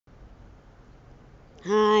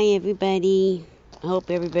Hi everybody. I hope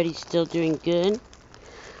everybody's still doing good.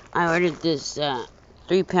 I ordered this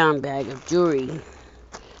 3-pound bag of jewelry.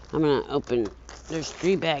 I'm gonna open, there's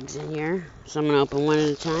 3 bags in here, so I'm gonna open one at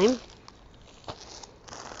a time.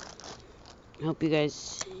 I hope you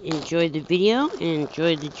guys enjoyed the video and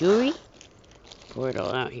enjoyed the jewelry. Pour it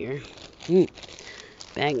all out here.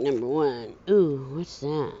 Bag number 1. Ooh, what's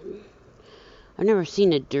that? I've never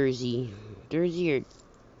seen a Jersey. Jersey, or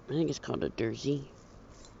I think it's called a Jersey.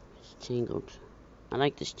 It's tangled. I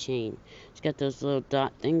like this chain. It's got those little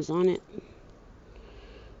dot things on it.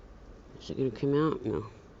 Is it going to come out? No.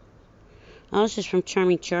 Oh, this is from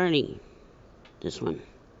Charming Charlie. This one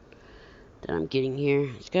that I'm getting here.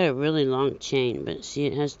 It's got a really long chain, but see,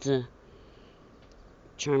 it has the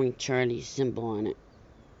Charming Charlie symbol on it.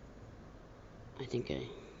 I think I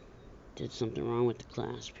did something wrong with the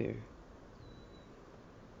clasp here.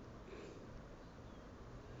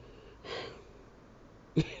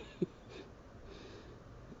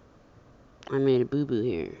 I made a boo-boo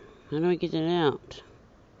here. How do I get that out?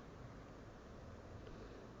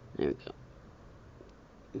 There we go.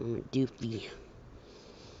 I'm a doofy.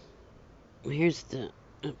 Here's the,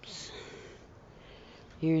 oops.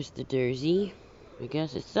 Here's the Jersey. I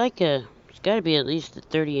guess it's like a, it's got to be at least a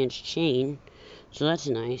 30-inch chain. So that's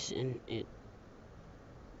nice. And it's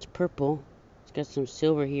purple. It's got some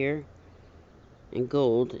silver here and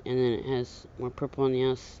gold. And then it has more purple on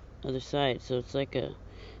the other side. So it's like a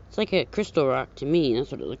crystal rock to me.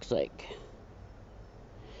 That's what it looks like.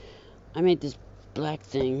 I made this black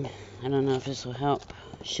thing. I don't know if this will help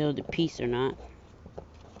show the piece or not.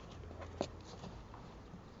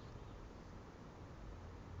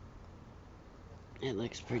 It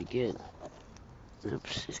looks pretty good.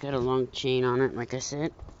 Oops, it's got a long chain on it, like I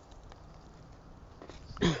said.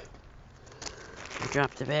 I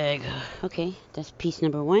dropped the bag. Okay, that's piece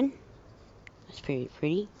number 1. That's pretty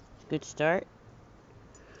pretty. Good start.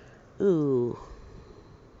 Ooh,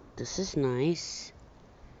 this is nice.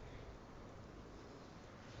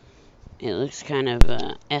 It looks kind of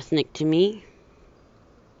ethnic to me.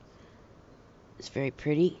 It's very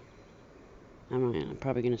pretty. I'm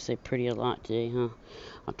probably going to say pretty a lot today, huh?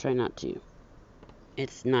 I'll try not to.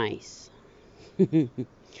 It's nice. There's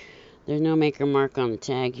no maker mark on the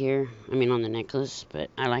tag here. I mean on the necklace, but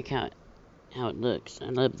I like how it looks. I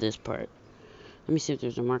love this part. Let me see if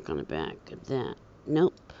there's a mark on the back of that.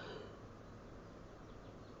 Nope.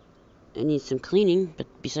 It needs some cleaning, but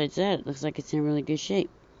besides that, it looks like it's in really good shape.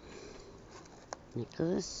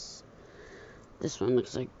 Necklace. This one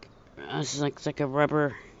looks like looks like a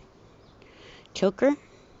rubber choker.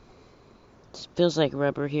 It feels like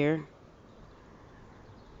rubber here.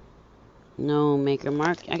 No maker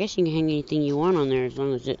mark. I guess you can hang anything you want on there as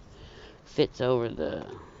long as it fits over the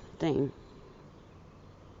thing.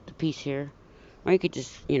 The piece here. Or you could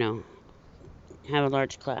just, you know, have a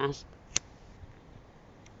large clasp.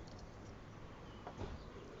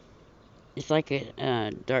 It's like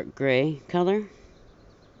a dark gray color.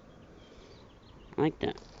 I like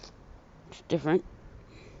that. It's different.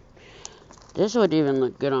 This would even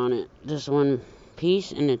look good on it. This one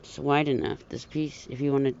piece, and it's wide enough. This piece, if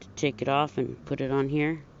you wanted to take it off and put it on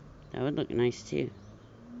here, that would look nice too.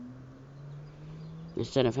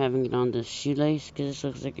 Instead of having it on the shoelace, because this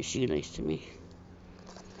looks like a shoelace to me.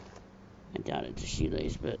 I doubt it's a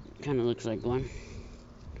shoelace, but it kind of looks like one.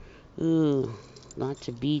 Ooh, lots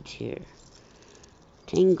of beads here.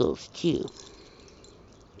 Tangles too.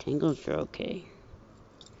 Tangles are okay.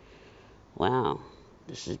 Wow,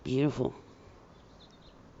 this is beautiful.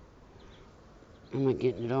 I'm not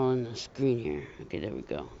getting it all in the screen here. Okay, there we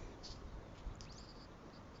go.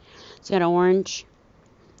 It's got orange,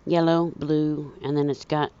 yellow, blue, and then it's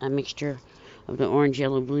got a mixture of the orange,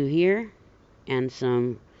 yellow, blue here, and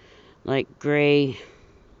some like gray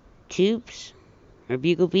tubes or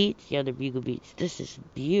bugle beads. Yeah, they're bugle beads. This is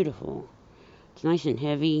beautiful. It's nice and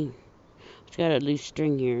heavy. It's got a loose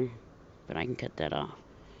string here, but I can cut that off.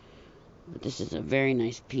 But this is a very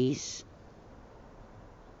nice piece.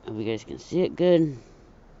 Hope you guys can see it good.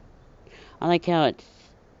 I like how it's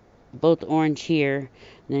both orange here,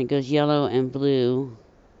 and then it goes yellow and blue,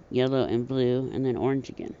 and then orange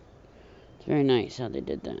again. It's very nice how they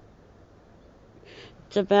did that.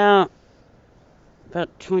 It's about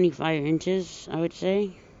 25 inches, I would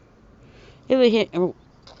say. It would hit a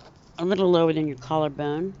little lower than your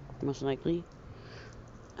collarbone, most likely.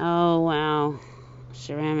 Oh, wow.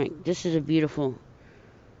 Ceramic. This is a beautiful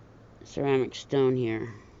ceramic stone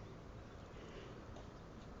here.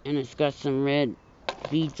 And it's got some red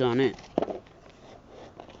beads on it.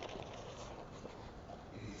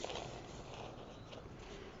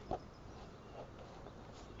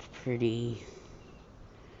 It's pretty.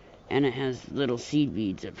 And it has little seed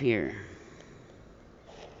beads up here.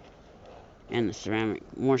 And the ceramic,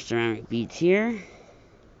 more ceramic beads here.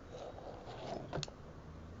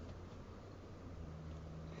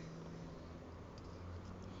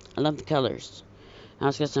 I love the colors. Now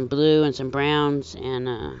it's got some blue and some browns,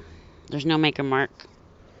 and there's no maker mark.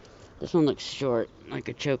 This one looks short, like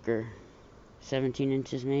a choker. 17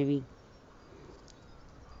 inches maybe.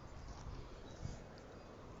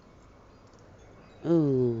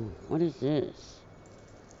 Ooh, what is this?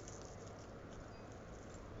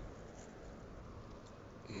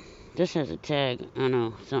 This has a tag. Oh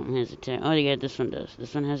no, something has a tag. Oh yeah, this one does.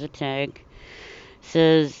 This one has a tag. It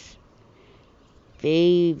says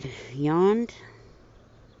Babe Beyond.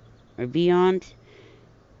 Or Beyond.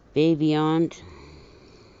 Babe Beyond.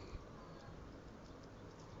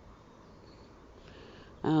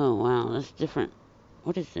 Oh wow, that's different.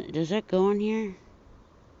 What is that? Does that go on here?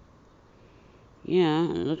 Yeah,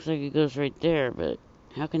 it looks like it goes right there, but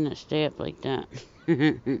how can that stay up like that?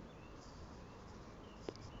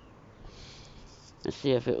 Let's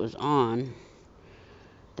see if it was on.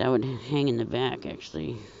 That would hang in the back,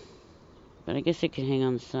 actually. But I guess it could hang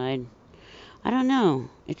on the side. I don't know.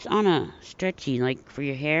 It's on a stretchy, like for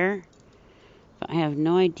your hair. But I have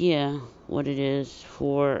no idea what it is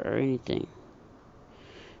for or anything.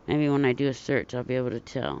 Maybe when I do a search, I'll be able to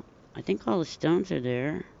tell. I think all the stones are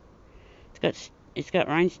there. It's got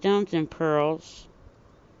rhinestones and pearls.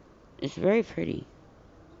 It's very pretty.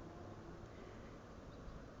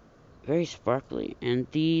 Very sparkly. And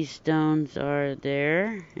these stones are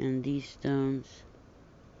there. And these stones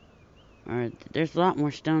are... There's a lot more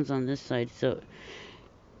stones on this side. So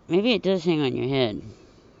maybe it does hang on your head.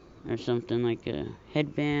 Or something like a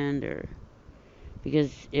headband. Or...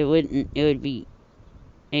 Because it would be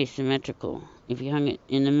asymmetrical. If you hung it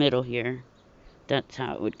in the middle here, that's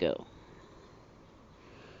how it would go.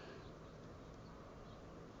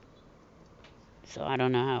 So I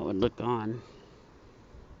don't know how it would look on.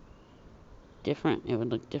 Different. It would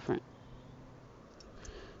look different.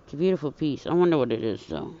 It's a beautiful piece. I wonder what it is,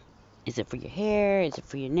 though. Is it for your hair? Is it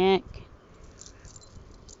for your neck?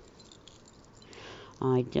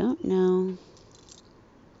 I don't know.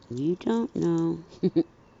 You don't know.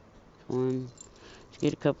 One. Let's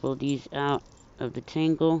get a couple of these out of the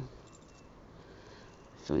tangle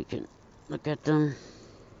so we can look at them.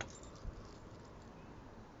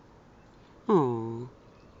 Aww.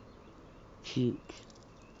 Cute.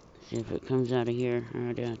 See if it comes out of here. I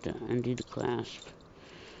already have to undo the clasp.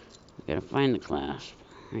 I gotta find the clasp.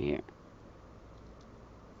 Right here.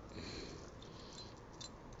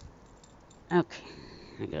 Okay.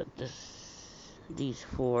 I got these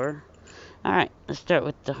four. Alright, let's start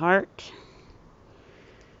with the heart.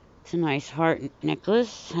 It's a nice heart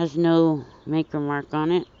necklace. Has no maker mark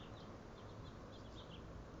on it.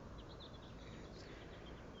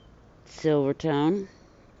 Silver tone.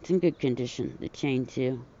 It's in good condition. The chain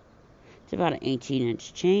too. It's about an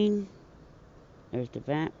 18-inch chain. There's the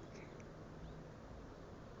back.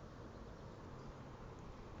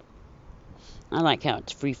 I like how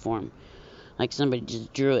it's freeform. Like somebody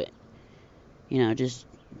just drew it. You know, just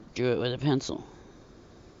drew it with a pencil.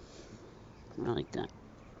 I like that.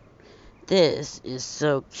 This is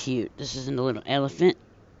so cute. This is a little elephant.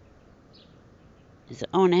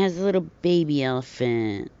 Oh, and it has a little baby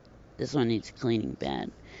elephant. This one needs cleaning bad.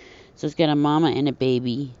 So it's got a mama and a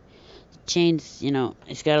baby. The chain's, you know,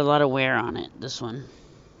 it's got a lot of wear on it. This one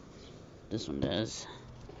does.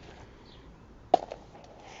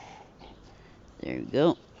 There we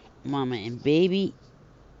go. Mama and baby.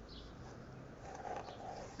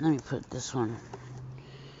 Let me put this one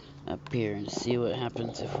up here and see what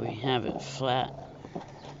happens if we have it flat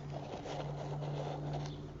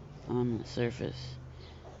on the surface.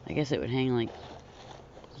 I guess it would hang like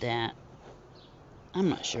that. I'm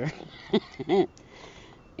not sure.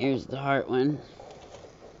 Here's the heart one.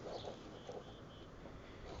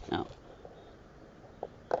 Oh.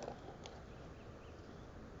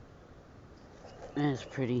 That's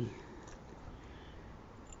pretty.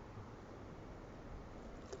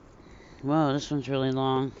 Whoa, this one's really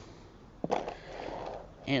long.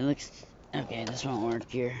 It looks... Okay, this won't work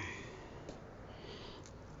here.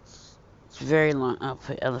 It's very long. I'll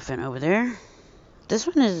put elephant over there. This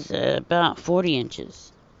one is about 40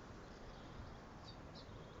 inches.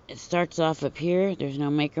 It starts off up here. There's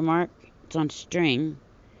no maker mark. It's on string.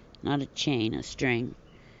 Not a chain, a string.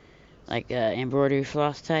 Like embroidery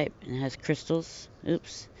floss type. And it has crystals.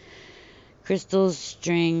 Oops. Crystals,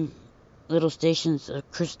 string, little stations of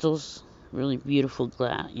crystals. Really beautiful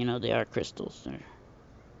glass. You know, they are crystals. They're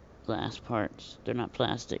glass parts. They're not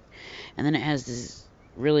plastic. And then it has this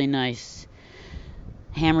really nice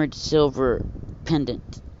hammered silver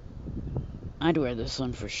pendant. I'd wear this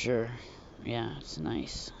one for sure. Yeah, it's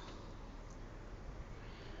nice.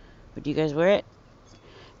 But do you guys wear it?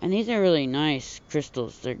 And these are really nice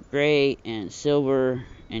crystals. They're gray and silver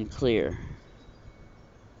and clear.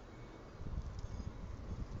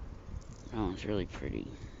 Oh, it's really pretty.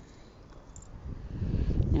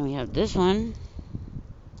 Then we have this one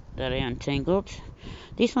that I untangled.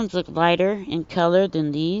 These ones look lighter in color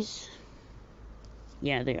than these.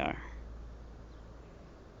 Yeah, they are.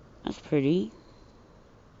 That's pretty.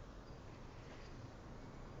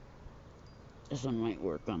 This one might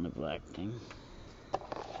work on the black thing.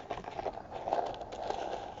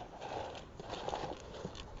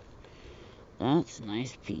 That's a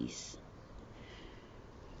nice piece.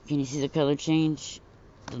 Can you see the color change?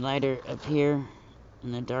 The lighter up here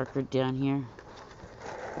and the darker down here.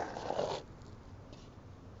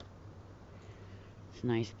 It's a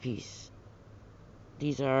nice piece.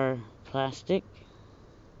 These are plastic.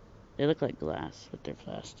 They look like glass, but they're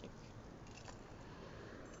plastic.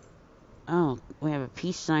 Oh, we have a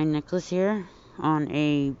peace sign necklace here on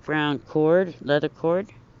a brown cord, leather cord.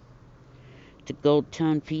 It's a gold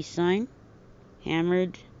tone peace sign.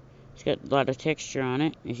 Hammered. It's got a lot of texture on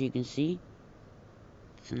it, as you can see.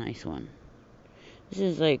 It's a nice one. This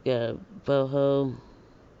is like a boho-ish.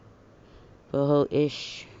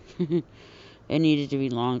 It needed to be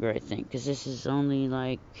longer, I think, because this is only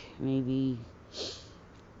like maybe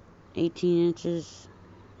 18 inches,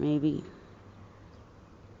 maybe.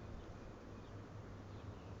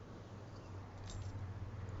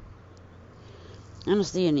 I don't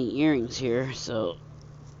see any earrings here, so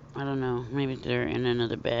I don't know. Maybe they're in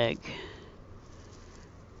another bag.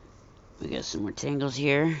 We got some more tangles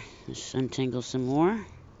here. Let's untangle some more.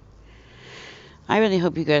 I really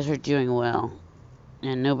hope you guys are doing well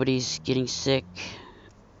and nobody's getting sick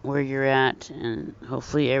where you're at, and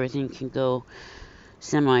hopefully everything can go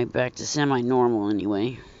back to semi-normal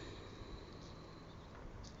anyway.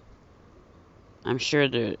 I'm sure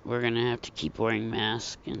that we're gonna have to keep wearing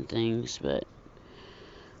masks and things, but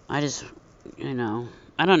I just, I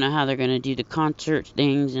don't know how they're gonna do the concert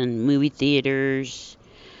things and movie theaters,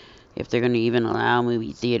 if they're gonna even allow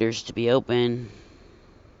movie theaters to be open,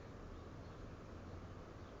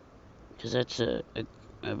 because that's a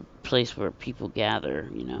place where people gather,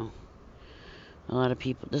 A lot of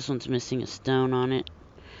people. This one's missing a stone on it.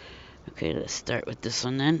 Okay, let's start with this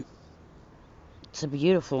one then. It's a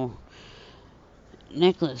beautiful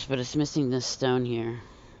necklace, but it's missing this stone here.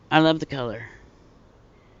 I love the color.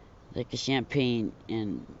 Like a champagne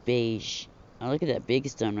and beige. Oh, look at that big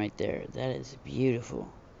stone right there. That is beautiful.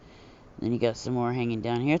 Then you got some more hanging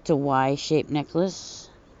down here. It's a Y-shaped necklace.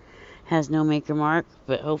 Has no maker mark,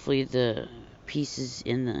 but hopefully the pieces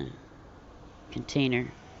in the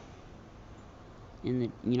container, in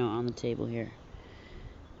the, on the table here.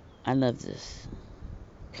 I love this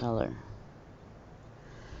color.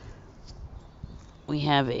 We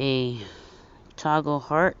have a toggle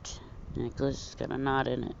heart necklace. It's got a knot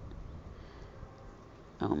in it.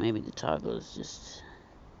 Oh, maybe the toggle is just...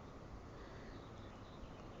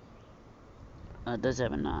 Oh, it does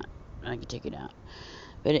have a knot. I can take it out.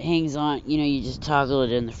 But it hangs on, you just toggle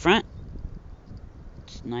it in the front.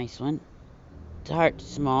 It's a nice one. The heart's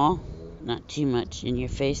small, not too much in your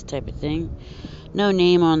face type of thing. No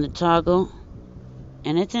name on the toggle.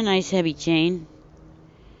 And it's a nice heavy chain.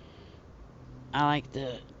 I like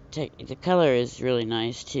the color is really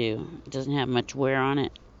nice too. It doesn't have much wear on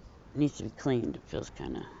it. It needs to be cleaned. It feels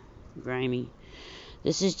kind of grimy.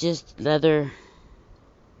 This is just leather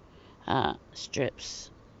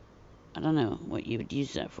strips. I don't know what you would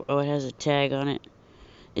use that for. Oh, it has a tag on it.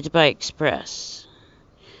 It's by Express.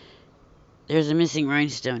 There's a missing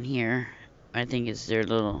rhinestone here. I think it's their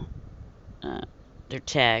little, their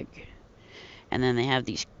tag. And then they have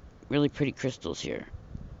these really pretty crystals here.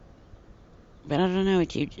 But I don't know,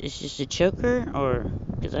 it's just a choker, or,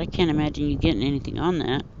 because I can't imagine you getting anything on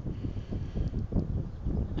that.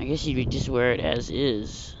 I guess you would just wear it as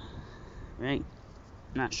is, right?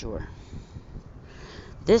 Not sure.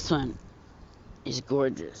 This one is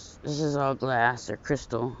gorgeous. This is all glass, or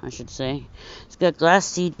crystal, I should say. It's got glass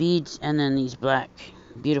seed beads, and then these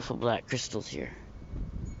beautiful black crystals here.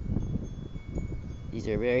 These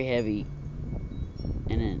are very heavy.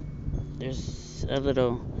 And then there's a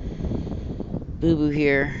little boo-boo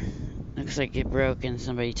here. Looks like it broke and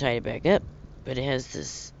somebody tied it back up. But it has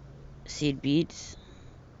this seed beads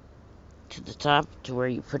to the top, to where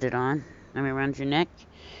you put it on. Around your neck.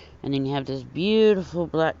 And then you have this beautiful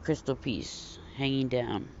black crystal piece hanging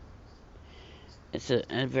down. It's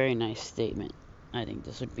a very nice statement. I think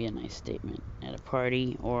this would be a nice statement at a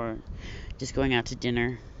party, or just going out to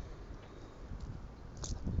dinner.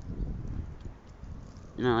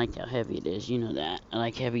 And I like how heavy it is. You know that. I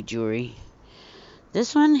like heavy jewelry.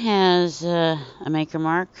 This one has a maker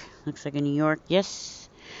mark. Looks like a New York. Yes,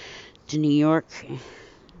 it's a New York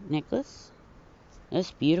necklace. That's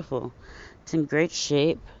beautiful. It's in great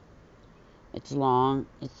shape. It's long.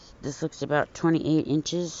 This looks about 28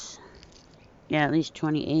 inches. Yeah, at least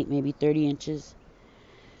 28, maybe 30 inches.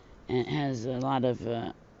 And it has a lot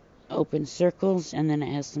of open circles, and then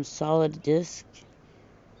it has some solid disc.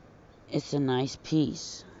 It's a nice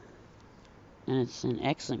piece, and it's in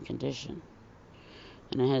excellent condition.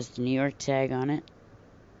 And it has the New York tag on it.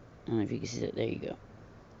 I don't know if you can see that. There you go.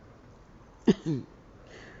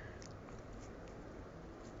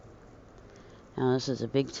 Now this is a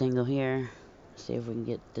big tingle here. Let's see if we can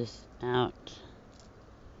get this out.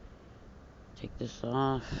 Take this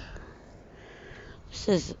off. This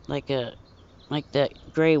is like that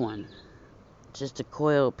gray one. Just a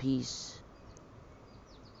coil piece.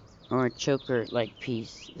 Or a choker like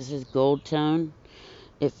piece. This is gold tone.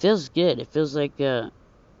 It feels good. It feels like you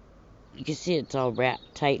can see it's all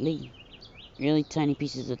wrapped tightly. Really tiny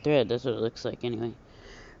pieces of thread. That's what it looks like anyway.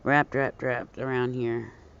 Wrapped around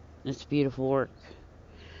here. It's beautiful work.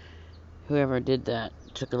 Whoever did that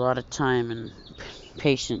took a lot of time and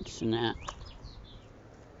patience in that.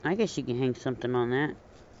 I guess you can hang something on that.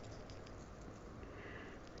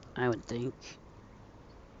 I would think.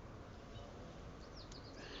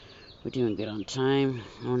 We're doing good on time.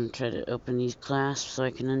 I want to try to open these clasps so I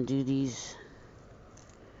can undo these.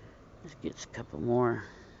 Let's get a couple more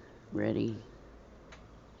ready.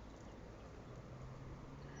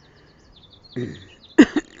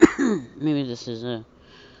 Maybe this is a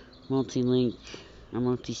multi-link or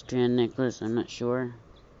multi-strand necklace. I'm not sure.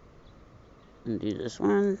 Undo this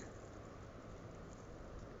one.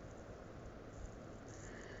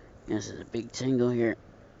 This is a big tingle here.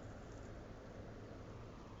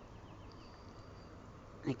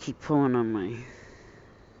 I keep pulling on my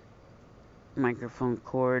microphone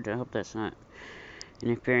cord. I hope that's not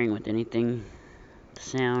interfering with anything,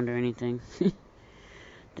 sound or anything.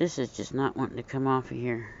 This is just not wanting to come off of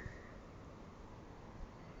here.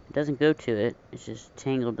 It doesn't go to it. It's just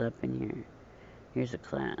tangled up in here. Here's a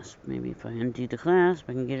clasp. Maybe if I undo the clasp,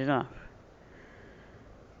 I can get it off.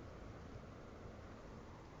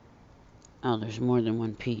 Oh, there's more than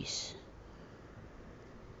one piece.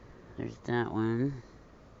 There's that one.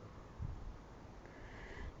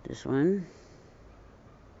 This one.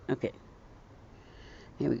 Okay.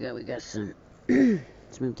 Here we go. We got some.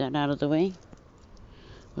 Let's move that out of the way.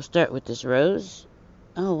 We'll start with this rose.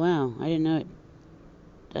 Oh, wow. I didn't know it.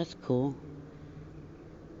 That's cool.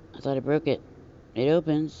 I thought I broke it. It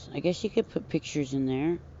opens. I guess you could put pictures in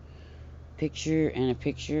there. Picture and a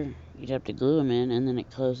picture. You'd have to glue them in, and then it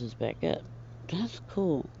closes back up. That's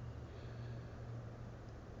cool.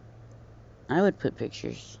 I would put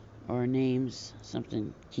pictures or names,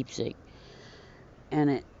 something keepsake. And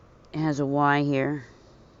it has a Y here.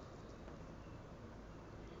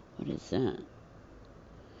 What is that?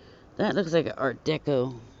 That looks like an Art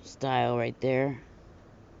Deco style right there.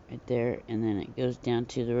 Right there. And then it goes down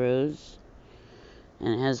to the rose.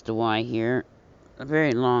 And it has the Y here. A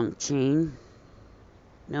very long chain.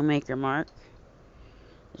 No maker mark.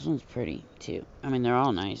 This one's pretty too. I mean, they're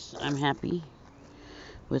all nice. I'm happy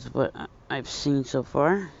with what I've seen so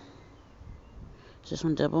far. Is this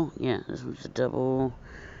one double? Yeah, this one's a double.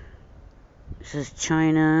 It says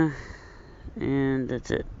China. And that's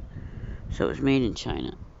it. So it was made in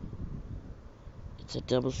China. It's a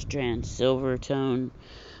double strand silver tone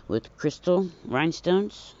with crystal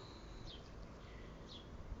rhinestones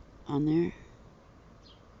on there.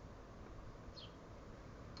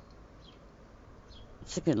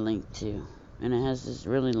 It's a good link too. And it has this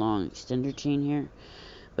really long extender chain here.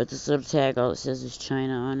 But this little tag, all it says is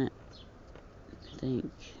China on it. I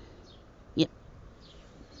think. Yep.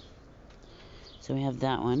 So we have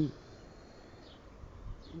that one.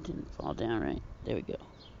 It didn't fall down right. There we go.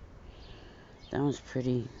 That one's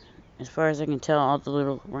pretty. As far as I can tell, all the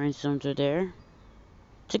little rhinestones are there.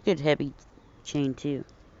 It's a good heavy chain too.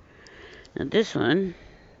 Now this one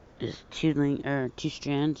is two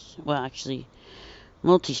strands. Well, actually,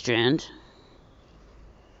 multi-strand.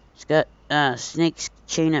 It's got snake's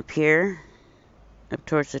chain up here, up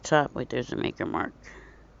towards the top. Wait, there's a maker mark.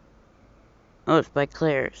 Oh, it's by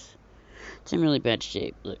Claire's. It's in really bad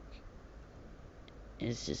shape. Look,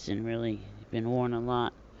 it's just been worn a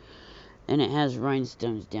lot. And it has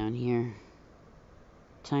rhinestones down here.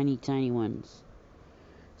 Tiny, tiny ones.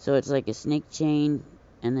 So it's like a snake chain,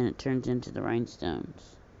 and then it turns into the rhinestones.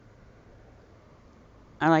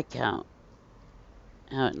 I like how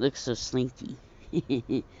how it looks so slinky.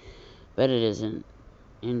 But it isn't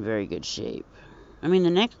in very good shape. I mean, the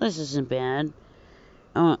necklace isn't bad.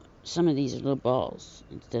 Oh, some of these are little balls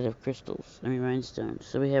instead of crystals. I mean, rhinestones.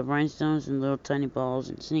 So we have rhinestones and little tiny balls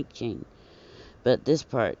and snake chain. But this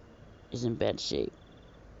part is in bad shape.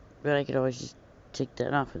 But I could always just take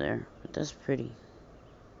that off of there. But that's pretty.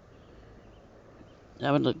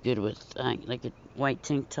 That would look good with like a white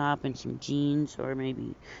tank top and some jeans, or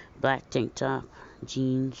maybe black tank top,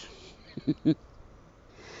 jeans.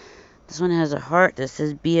 This one has a heart that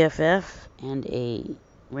says BFF and a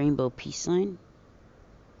rainbow peace sign.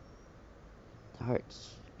 The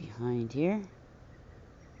heart's behind here.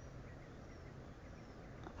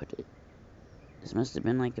 I'll put it. This must have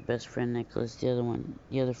been like a best friend necklace. The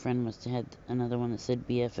other friend must have had another one that said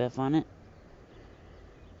BFF on it.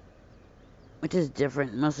 Which is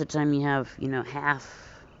different. Most of the time you have, half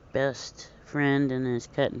best friend and then it's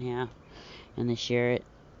cut in half and they share it.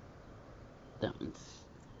 That one's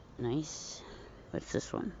nice. What's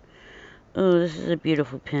this one? Oh, this is a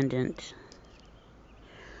beautiful pendant.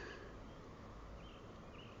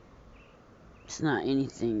 It's not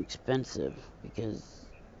anything expensive because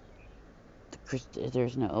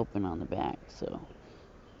there's no open on the back, so.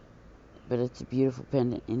 But it's a beautiful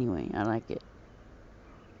pendant anyway. I like it.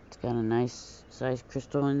 It's got a nice size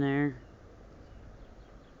crystal in there.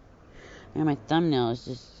 And my thumbnail is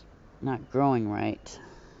just not growing right.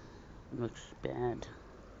 It looks bad.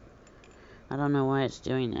 I don't know why it's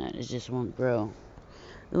doing that. It just won't grow.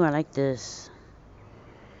 Ooh, I like this.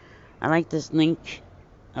 I like this link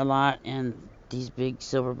a lot, and these big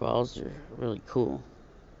silver balls are really cool.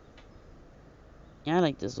 Yeah, I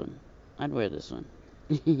like this one. I'd wear this one.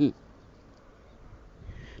 It's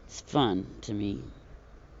fun to me.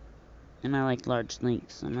 And I like large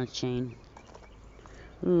links on the chain.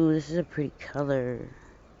 Ooh, this is a pretty color.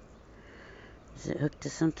 Is it hooked to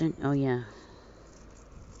something? Oh, yeah.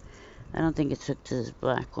 I don't think it's hooked to this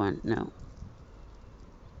black one. No.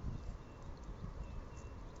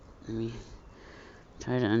 Let me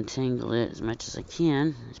try to untangle it as much as I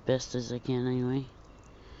can. As best as I can, anyway.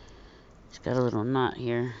 It's got a little knot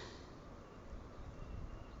here.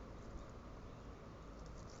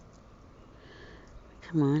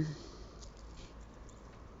 Come on.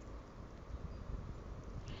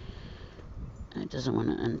 It doesn't want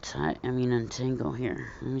to untangle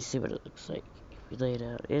here. Let me see what it looks like if we lay it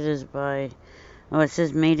out. It is by, it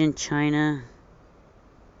says made in China.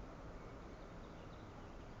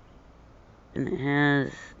 And it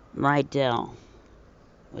has Lidell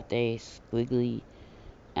with a squiggly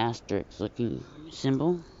asterisk looking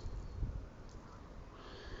symbol.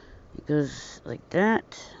 It goes like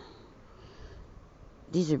that.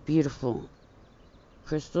 These are beautiful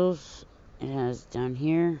crystals. It has down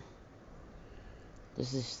here.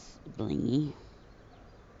 This is blingy.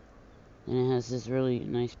 And it has this really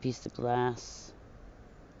nice piece of glass.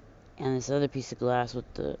 And this other piece of glass with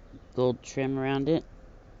the gold trim around it.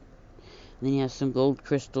 And then you have some gold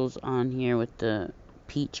crystals on here with the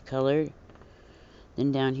peach color.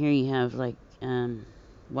 Then down here you have like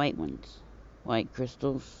white ones. White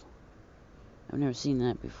crystals. I've never seen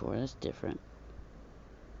that before. That's different.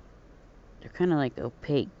 They're kind of like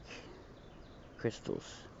opaque crystals.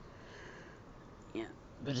 Yeah,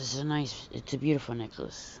 but it's a beautiful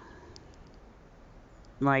necklace.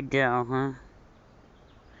 Lidell, huh?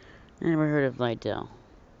 I never heard of Lidell.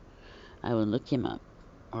 I would look him up.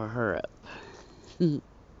 Or her up.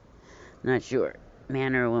 Not sure.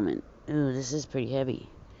 Man or a woman. Ooh, this is pretty heavy.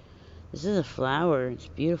 This is a flower. It's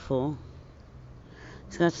beautiful.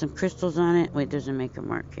 It's got some crystals on it. Wait, there's a maker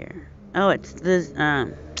mark here. Oh, it's Liz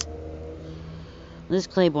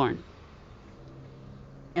Claiborne.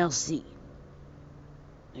 LC.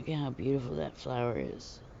 Look at how beautiful that flower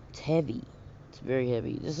is. It's heavy. It's very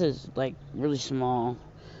heavy. This is like really small.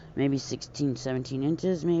 Maybe 16, 17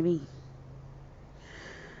 inches, maybe.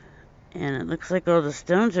 And it looks like all the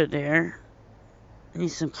stones are there.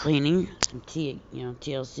 Needs some cleaning, some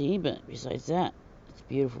TLC, but besides that, it's a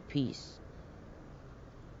beautiful piece.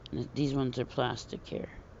 And these ones are plastic here.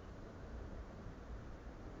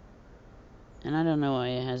 And I don't know why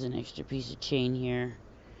it has an extra piece of chain here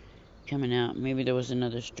coming out. Maybe there was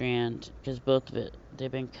another strand, because both of it,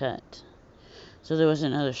 they've been cut. So there was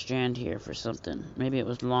another strand here for something. Maybe it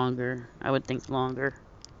was longer. I would think longer,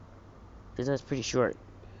 because that's pretty short.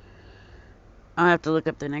 I'll have to look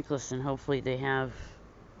up the necklace and hopefully they have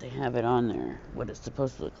it on there, what it's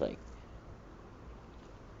supposed to look like.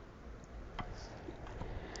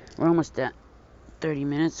 We're almost at 30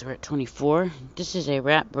 minutes. We're at 24. This is a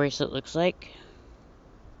wrap bracelet, looks like.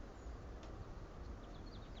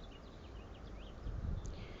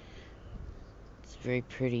 It's very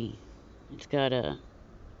pretty. It's got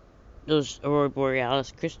those Aurora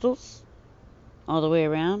Borealis crystals all the way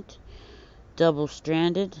around,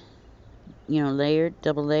 double-stranded, you know, layered,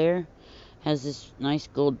 double layer. Has this nice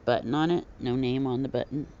gold button on it, no name on the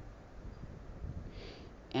button.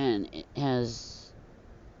 And it has,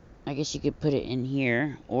 I guess you could put it in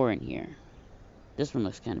here or in here. This one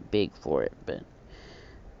looks kind of big for it, but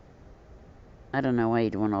I don't know why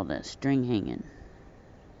you'd want all that string hanging.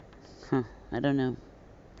 Huh, I don't know.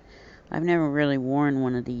 I've never really worn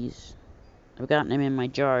one of these. I've gotten them in my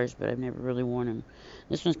jars, but I've never really worn them.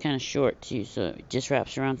 This one's kind of short, too, so it just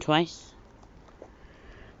wraps around twice.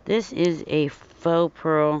 This is a faux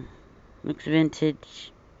pearl. Looks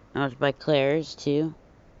vintage. Oh, it's by Claire's, too.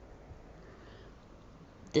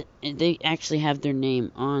 They actually have their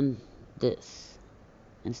name on this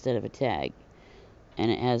instead of a tag.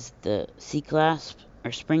 And it has the C-clasp,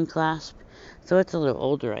 or spring clasp. So it's a little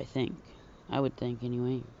older, I think. I would think,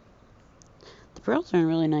 anyway. The pearls are in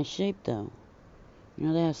really nice shape, though. You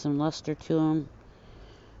know, they have some luster to them.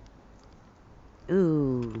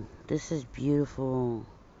 Ooh, this is beautiful.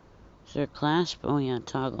 Is there a clasp? Oh, yeah,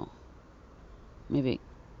 toggle. Maybe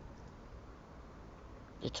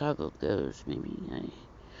the toggle goes, maybe.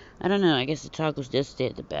 I don't know. I guess the toggles just stay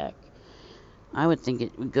at the back. I would think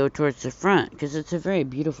it would go towards the front, because it's a very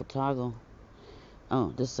beautiful toggle.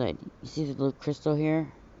 Oh, this side. You see the little crystal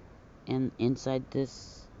here? And inside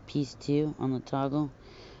this piece, too, on the toggle.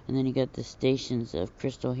 And then you got the stations of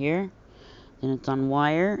crystal here. Then it's on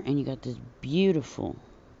wire, and you got this beautiful,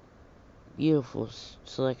 beautiful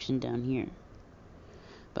selection down here.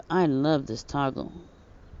 But I love this toggle.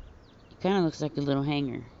 It kind of looks like a little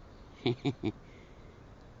hanger. Like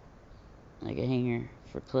a hanger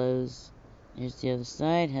for clothes. Here's the other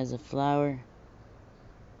side. Has a flower.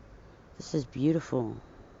 This is beautiful.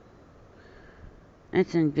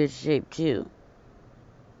 It's in good shape, too.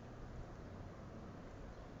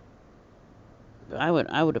 I would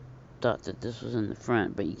have thought that this was in the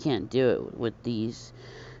front, but you can't do it with these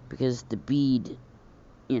because the bead,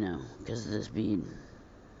 you know, because of this bead,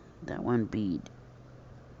 that one bead.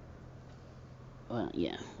 Well,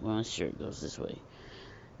 yeah, well, I'm sure it goes this way.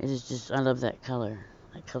 It is just, I love that color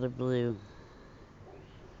blue.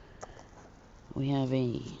 We have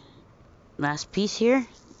a last piece here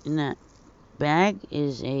in that bag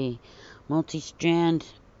is a multi-strand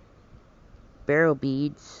barrel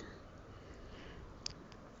beads.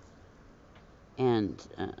 And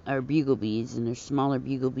our bugle beads, and there's smaller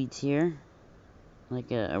bugle beads here, like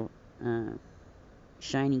a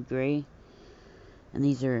shiny gray. And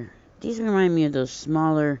these remind me of those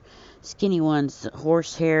smaller, skinny ones,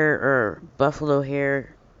 horsehair or buffalo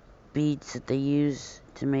hair beads that they use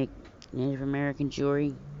to make Native American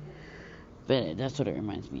jewelry. But that's what it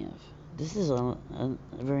reminds me of. This is a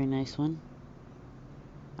very nice one.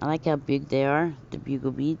 I like how big they are, the bugle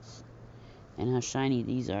beads. And how shiny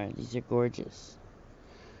these are. These are gorgeous.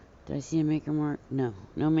 Did I see a maker mark? No.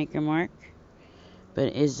 No maker mark. But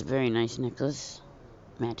it is a very nice necklace.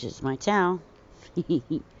 Matches my towel.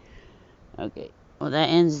 Okay. Well, that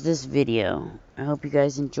ends this video. I hope you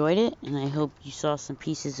guys enjoyed it. And I hope you saw some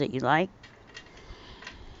pieces that you like.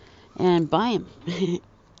 And buy them.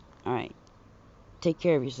 Alright. Take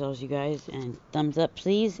care of yourselves, you guys. And thumbs up,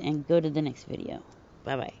 please. And go to the next video.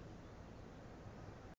 Bye-bye.